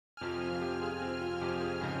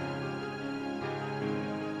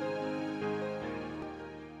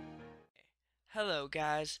Hello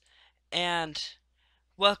guys, and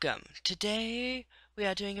welcome. Today we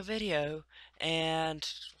are doing a video, and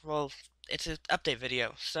well, it's an update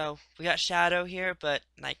video. So we got Shadow here, but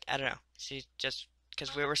like I don't know, she just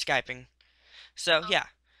because we were Skyping. So yeah,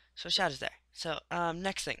 so Shadow's there. So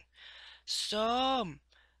next thing. So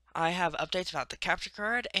I have updates about the capture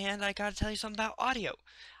card, and I gotta tell you something about audio.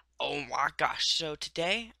 Oh my gosh! So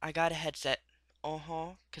today I got a headset.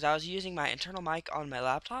 Because I was using my internal mic on my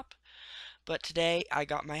laptop. But today I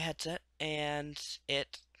got my headset and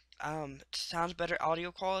it sounds better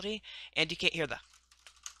audio quality, and you can't hear the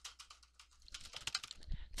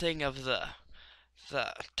thing of the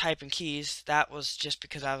typing keys. That was just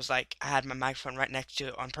because I was like I had my microphone right next to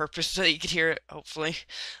it on purpose so you could hear it, hopefully.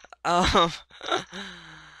 Um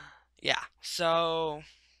yeah. So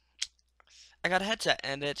I got a headset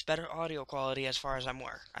and it's better audio quality as far as I'm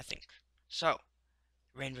aware, I think. So,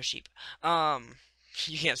 Rainbow Sheep. Um,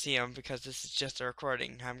 you can't see him because this is just a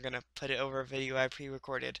recording. I'm gonna put it over a video I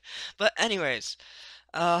pre-recorded. But anyways,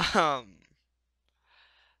 um,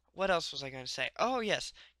 what else was I gonna say? Oh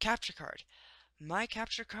yes, capture card. My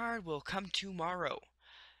capture card will come tomorrow.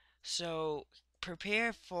 So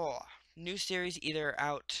prepare for new series either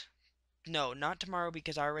out. No, not tomorrow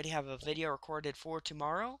because I already have a video recorded for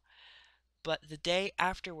tomorrow, but the day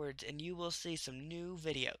afterwards, and you will see some new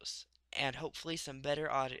videos and hopefully some better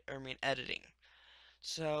editing.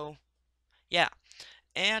 So, yeah.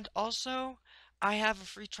 And also, I have a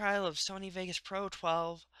free trial of Sony Vegas Pro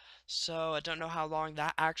 12, so I don't know how long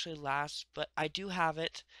that actually lasts, but I do have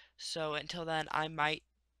it. So until then, I might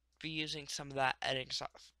be using some of that editing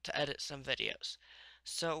stuff to edit some videos.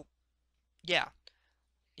 So, yeah.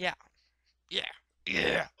 Yeah. Yeah.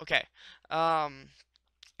 Yeah. Okay. Um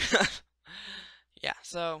yeah,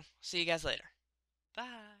 so see you guys later.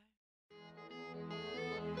 Bye.